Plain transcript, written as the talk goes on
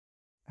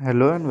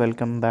Hello and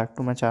welcome back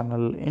to my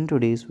channel. In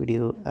today's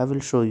video, I will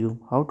show you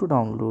how to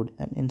download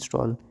and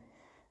install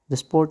the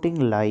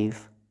Sporting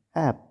Live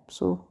app.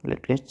 So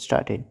let's get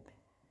started.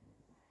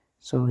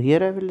 So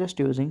here I will just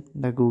using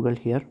the Google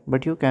here,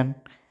 but you can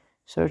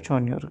search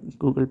on your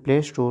Google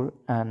Play Store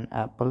and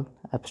Apple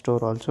App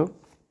Store also.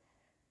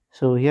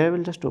 So here I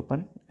will just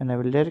open and I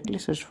will directly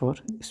search for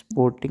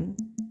Sporting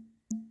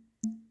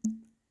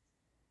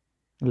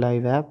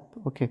Live app.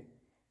 Okay.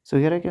 So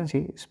here I can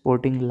see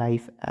Sporting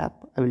Live app.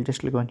 I will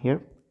just click on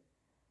here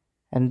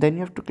and then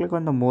you have to click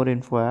on the more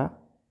info app,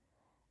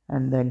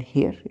 and then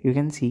here you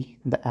can see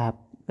the app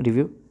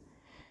review.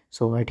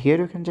 So at here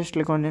you can just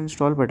click on the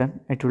install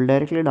button. It will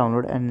directly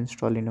download and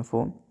install in your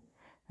phone.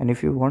 And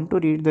if you want to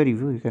read the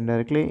review, you can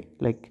directly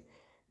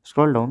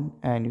scroll down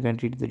and you can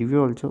read the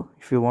review also.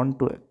 If you want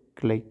to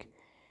like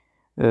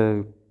uh,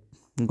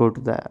 go to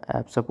the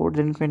app support,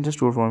 then you can just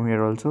do it from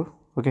here also.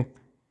 Okay,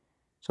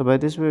 so by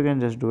this way you can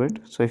just do it.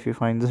 So if you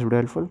find this video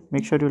helpful,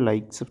 make sure you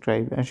like,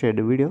 subscribe and share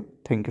the video.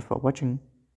 Thank you for watching.